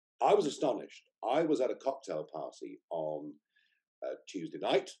I was astonished. I was at a cocktail party on Tuesday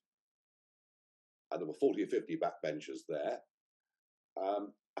night, and there were 40 or 50 backbenchers there.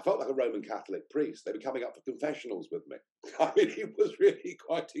 I felt like a Roman Catholic priest. They were coming up for confessionals with me. I mean, it was really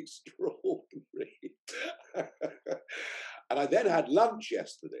quite extraordinary. And I then had lunch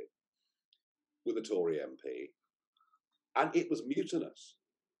yesterday with a Tory MP, and it was mutinous.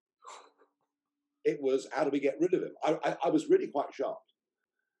 It was, how do we get rid of him? I was really quite shocked.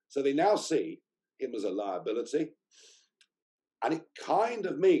 So they now see him as a liability, and it kind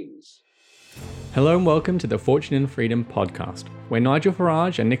of means... Hello and welcome to the Fortune and Freedom podcast, where Nigel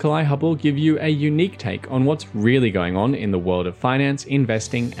Farage and Nikolai Hubble give you a unique take on what's really going on in the world of finance,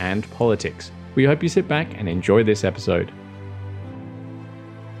 investing, and politics. We hope you sit back and enjoy this episode.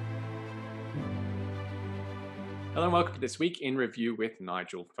 Hello and welcome to This Week in Review with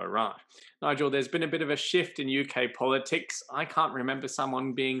Nigel Farage. Nigel, there's been a bit of a shift in UK politics. I can't remember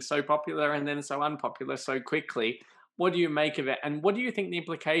someone being so popular and then so unpopular so quickly. What do you make of it? And what do you think the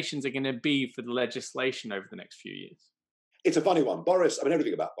implications are going to be for the legislation over the next few years? It's a funny one. Boris, I mean,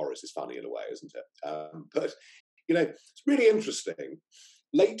 everything about Boris is funny in a way, isn't it? But, you know, it's really interesting.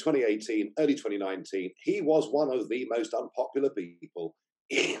 Late 2018, early 2019, he was one of the most unpopular people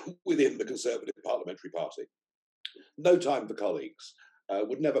within the Conservative Parliamentary Party. No time for colleagues,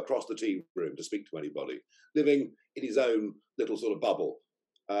 would never cross the tea room to speak to anybody, living in his own little sort of bubble,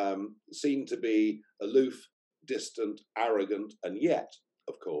 seemed to be aloof, distant, arrogant, and yet,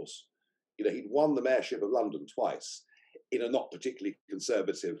 of course, you know, he'd won the mayorship of London twice in a not particularly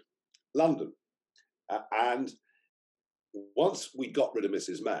conservative London. And once we got rid of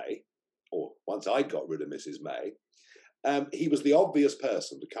Mrs. May, or once I got rid of Mrs. May, he was the obvious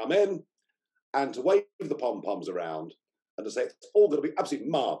person to come in and to wave the pom-poms around and to say it's all going to be absolutely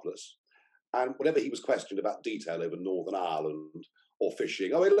marvellous. And whenever he was questioned about detail over Northern Ireland or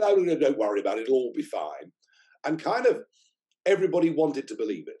fishing, oh, no, don't worry about it, it'll all be fine. And kind of everybody wanted to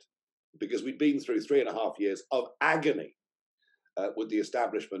believe it because we'd been through 3.5 years of agony with the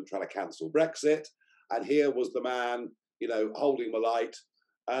establishment trying to cancel Brexit. And here was the man, you know, holding the light.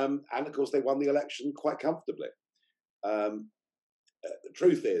 And of course, they won the election quite comfortably. The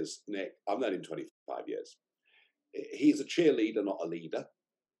truth is, Nick, I've known him 25 years. He's a cheerleader, not a leader.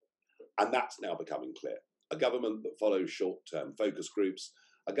 And that's now becoming clear. A government that follows short-term focus groups,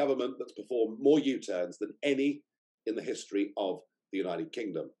 a government that's performed more U-turns than any in the history of the United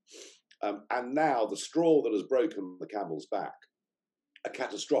Kingdom. And now the straw that has broken the camel's back, a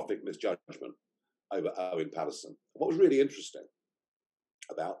catastrophic misjudgment over Owen Paterson. What was really interesting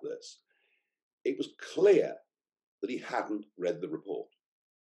about this, it was clear that he hadn't read the report.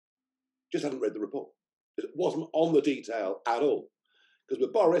 Just hadn't read the report. It wasn't on the detail at all. Because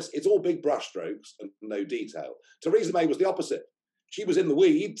with Boris, it's all big brushstrokes and no detail. Theresa May was the opposite. She was in the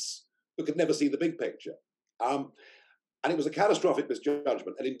weeds, but could never see the big picture. And it was a catastrophic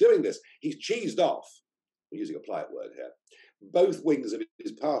misjudgment. And in doing this, he's cheesed off, we're using a polite word here, both wings of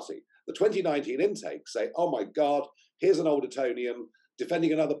his party. The 2019 intakes say, oh my God, here's an old Etonian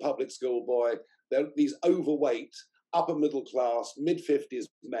defending another public school boy. They're these overweight, upper middle class, mid-50s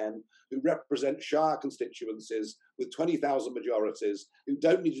men who represent shire constituencies with 20,000 majorities, who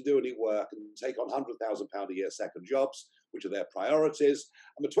don't need to do any work and take on £100,000 a year second jobs, which are their priorities.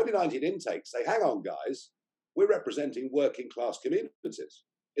 And the 2019 intakes say, hang on, guys, we're representing working class communities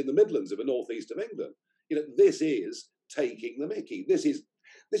in the Midlands of the northeast of England. You know, this is taking the mickey. This is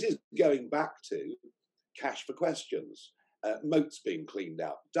going back to cash for questions, moats being cleaned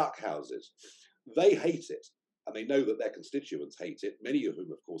out, duck houses. They hate it. And they know that their constituents hate it, many of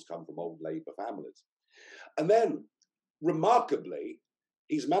whom, of course, come from old Labour families. And then, remarkably,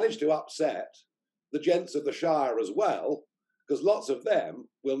 he's managed to upset the gents of the Shire as well, because lots of them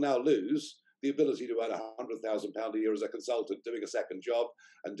will now lose the ability to earn £100,000 a year as a consultant, doing a second job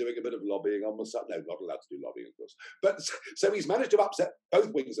and doing a bit of lobbying on the side. No, not allowed to do lobbying, of course. But so he's managed to upset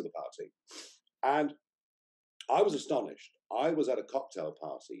both wings of the party. And I was astonished. I was at a cocktail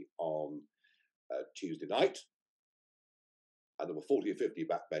party on Tuesday night, and there were 40 or 50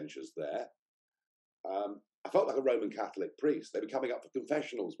 backbenchers there. I felt like a Roman Catholic priest. They were coming up for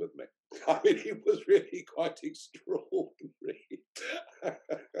confessionals with me. I mean, it was really quite extraordinary.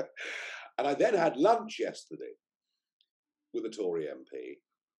 And I then had lunch yesterday with a Tory MP,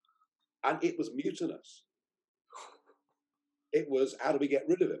 and it was mutinous. It was, how do we get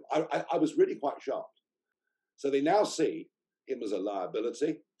rid of him? I was really quite shocked. So they now see him as a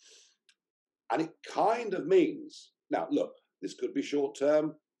liability. And it kind of means, now look, this could be short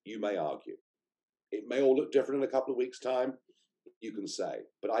term, you may argue. It may all look different in a couple of weeks' time, you can say.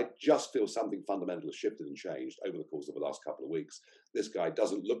 But I just feel something fundamental has shifted and changed over the course of the last couple of weeks. This guy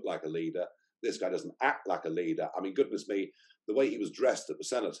doesn't look like a leader. This guy doesn't act like a leader. I mean, goodness me, the way he was dressed at the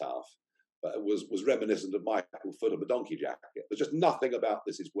cenotaph was reminiscent of Michael Foot of a donkey jacket. There's just nothing about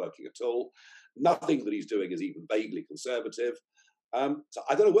this is working at all. Nothing that he's doing is even vaguely conservative. So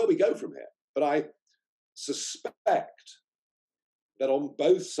I don't know where we go from here, but I suspect that on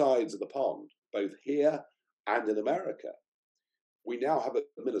both sides of the pond, both here and in America, we now have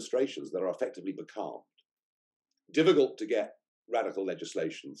administrations that are effectively becalmed. Difficult to get radical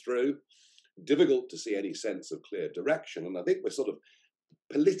legislation through, difficult to see any sense of clear direction. And I think we're sort of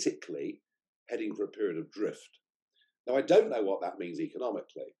politically heading for a period of drift. Now, I don't know what that means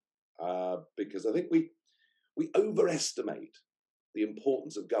economically, because I think we overestimate the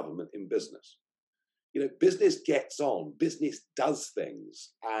importance of government in business. You know, business gets on, business does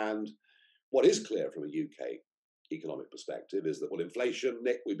things. And what is clear from a UK economic perspective is that, well, inflation,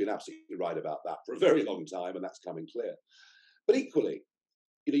 Nick, we've been absolutely right about that for a very long time, and that's coming clear. But equally,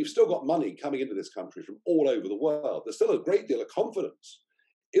 you know, you've still got money coming into this country from all over the world. There's still a great deal of confidence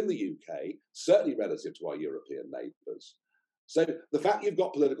in the UK, certainly relative to our European neighbours. So the fact you've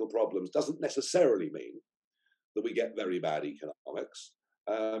got political problems doesn't necessarily mean that we get very bad economics,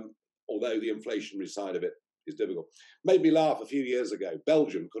 although the inflationary side of it is difficult. Made me laugh a few years ago.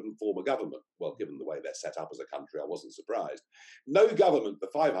 Belgium couldn't form a government. Well, given the way they're set up as a country, I wasn't surprised. No government for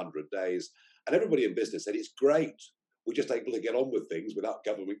 500 days, and everybody in business said, it's great. We're just able to get on with things without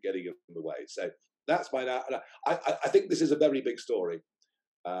government getting in the way. So that's my... I think this is a very big story.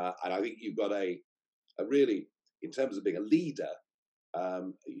 And I think you've got a really, in terms of being a leader,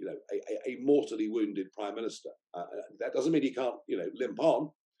 you know, a mortally wounded prime minister. That doesn't mean he can't, you know, limp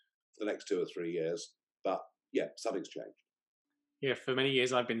on for the next 2 or 3 years. But yeah, something's changed. Yeah, for many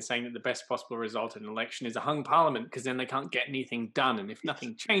years I've been saying that the best possible result in an election is a hung parliament, because then they can't get anything done, and if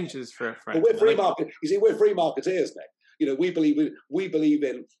nothing changes for well, we're free market. You see, we're free marketeers, Nick. You know, we believe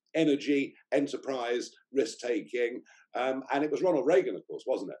in energy, enterprise, risk taking, and it was Ronald Reagan, of course,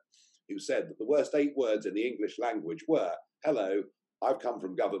 wasn't it, who said that the worst 8 words in the English language were, "Hello, I've come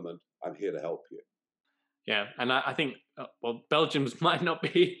from government. I'm here to help you." Yeah, and I think, well, Belgium's might not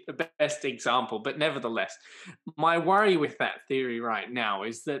be the best example, but nevertheless, my worry with that theory right now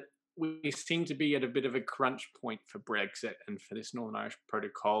is that we seem to be at a bit of a crunch point for Brexit and for this Northern Irish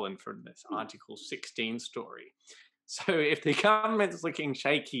Protocol and for this Article 16 story. So if the government's looking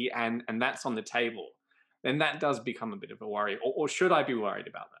shaky and that's on the table, then that does become a bit of a worry. Or should I be worried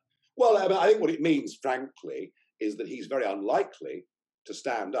about that? Well, I think what it means, frankly, is that he's very unlikely to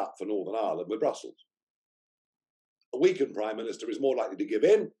stand up for Northern Ireland with Brussels. A weakened Prime Minister is more likely to give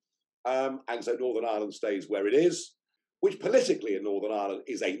in, and so Northern Ireland stays where it is, which politically in Northern Ireland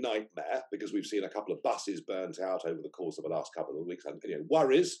is a nightmare, because we've seen a couple of buses burnt out over the course of the last couple of weeks, and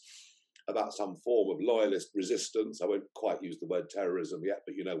worries about some form of loyalist resistance. I won't quite use the word terrorism yet,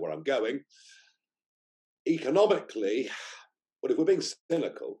 but you know where I'm going. Economically, well, if we're being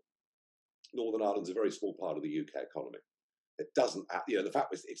cynical, Northern Ireland's a very small part of the UK economy. It doesn't, the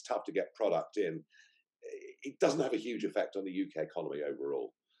fact is it's tough to get product in, it doesn't have a huge effect on the UK economy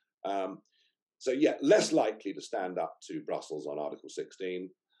overall. So yeah, less likely to stand up to Brussels on Article 16,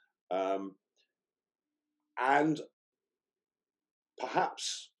 and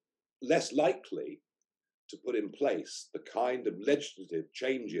perhaps less likely to put in place the kind of legislative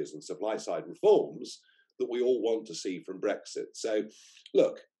changes and supply side reforms that we all want to see from Brexit. So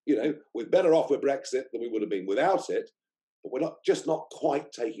look, we're better off with Brexit than we would have been without it, but we're not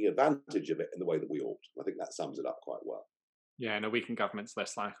quite taking advantage of it in the way that we ought. I think that sums it up quite well. Yeah, and a weakened government's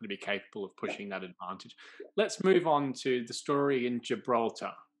less likely to be capable of pushing that advantage. Yeah. Let's move on to the story in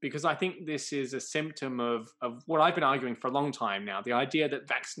Gibraltar, because I think this is a symptom of what I've been arguing for a long time now. The idea that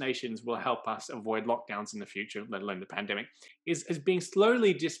vaccinations will help us avoid lockdowns in the future, let alone the pandemic, is being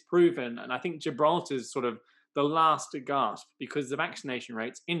slowly disproven. And I think Gibraltar is sort of the last to gasp, because the vaccination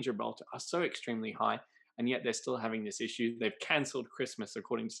rates in Gibraltar are so extremely high, and yet they're still having this issue. They've cancelled Christmas,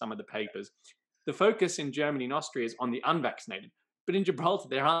 according to some of the papers. The focus in Germany and Austria is on the unvaccinated, but in Gibraltar,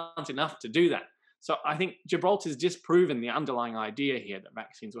 there aren't enough to do that. So I think Gibraltar's disproven the underlying idea here that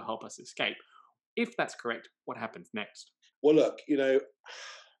vaccines will help us escape. If that's correct, what happens next? Well, look,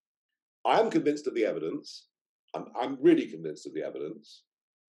 I'm convinced of the evidence. I'm really convinced of the evidence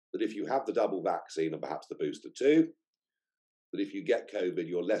that if you have the double vaccine and perhaps the booster too, that if you get COVID,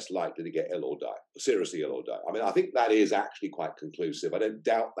 you're less likely to get ill or die, seriously ill or die. I mean, I think that is actually quite conclusive. I don't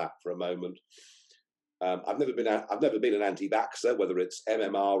doubt that for a moment. I've never been an anti-vaxxer, whether it's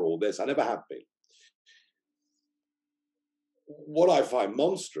MMR or this. I never have been. What I find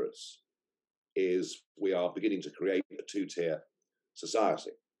monstrous is we are beginning to create a two-tier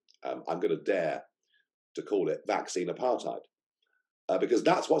society. I'm going to dare to call it vaccine apartheid. because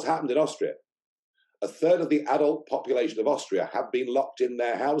that's what's happened in Austria. A third of the adult population of Austria have been locked in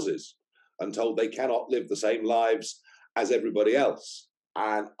their houses and told they cannot live the same lives as everybody else.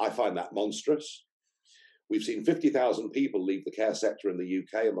 And I find that monstrous. We've seen 50,000 people leave the care sector in the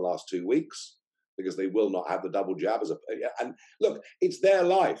UK in the last 2 weeks because they will not have the double jab. And look, it's their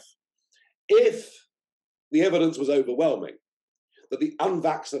life. If the evidence was overwhelming that the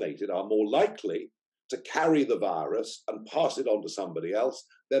unvaccinated are more likely to carry the virus and pass it on to somebody else,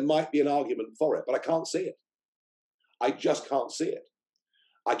 there might be an argument for it, but I can't see it. I just can't see it.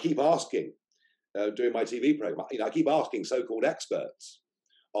 I keep asking, doing my TV program, I keep asking so-called experts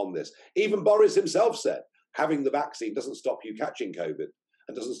on this. Even Boris himself said, having the vaccine doesn't stop you catching COVID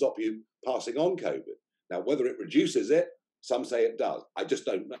and doesn't stop you passing on COVID. Now, whether it reduces it, some say it does. I just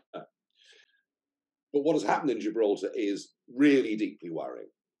don't know. But what has happened in Gibraltar is really deeply worrying.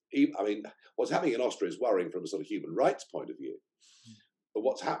 I mean, what's happening in Austria is worrying from a sort of human rights point of view. But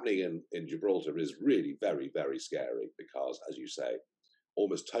what's happening in Gibraltar is really very, very scary because, as you say,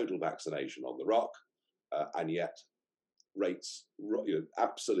 almost total vaccination on the rock, and yet rates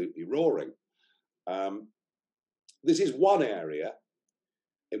absolutely roaring. This is one area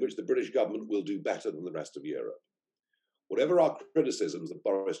in which the British government will do better than the rest of Europe. Whatever our criticisms of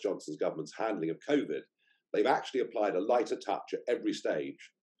Boris Johnson's government's handling of COVID, they've actually applied a lighter touch at every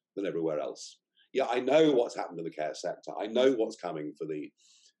stage than everywhere else. Yeah, I know what's happened to the care sector. I know what's coming for the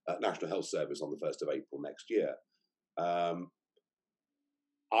National Health Service on the 1st of April next year. I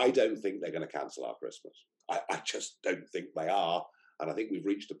don't think they're going to cancel our Christmas. I just don't think they are. And I think we've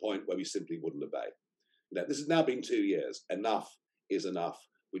reached a point where we simply wouldn't obey. This has now been 2 years. Enough is enough.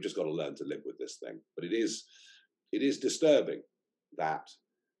 We've just got to learn to live with this thing. But it is disturbing that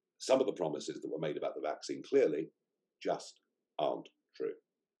some of the promises that were made about the vaccine clearly just aren't true.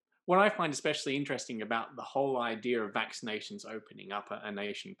 What I find especially interesting about the whole idea of vaccinations opening up a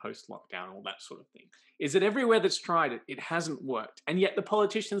nation post-lockdown, all that sort of thing, is that everywhere that's tried it, it hasn't worked. And yet the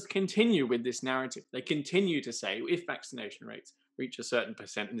politicians continue with this narrative. They continue to say, if vaccination rates reach a certain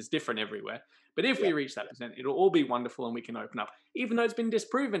percent, and it's different everywhere, but if we reach that percent, it'll all be wonderful and we can open up, even though it's been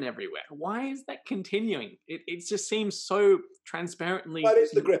disproven everywhere. Why is that continuing? It just seems so transparently... Well,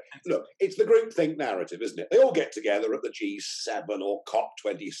 it's the groupthink narrative, isn't it? They all get together at the G7 or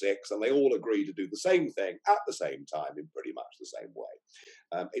COP26 and they all agree to do the same thing at the same time in pretty much the same way.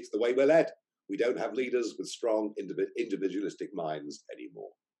 It's the way we're led. We don't have leaders with strong individualistic minds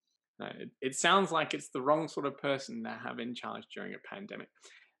anymore. No, it sounds like it's the wrong sort of person to have in charge during a pandemic.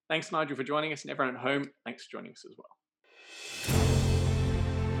 Thanks, Nigel, for joining us, and everyone at home, thanks for joining us as well.